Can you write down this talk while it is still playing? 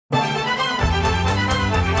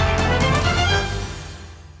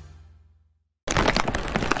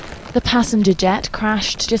The passenger jet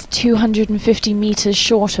crashed just 250 meters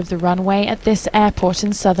short of the runway at this airport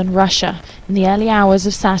in southern Russia in the early hours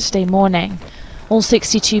of Saturday morning. All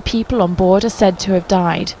 62 people on board are said to have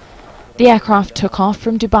died. The aircraft took off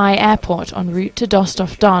from Dubai Airport en route to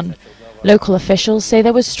Rostov-on-Don. Local officials say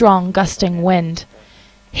there was strong gusting wind.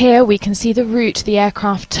 Here we can see the route the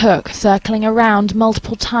aircraft took, circling around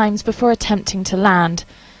multiple times before attempting to land.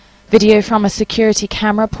 Video from a security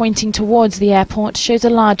camera pointing towards the airport shows a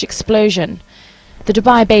large explosion. The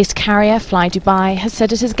Dubai-based carrier Flydubai has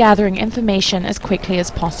said it is gathering information as quickly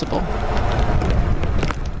as possible.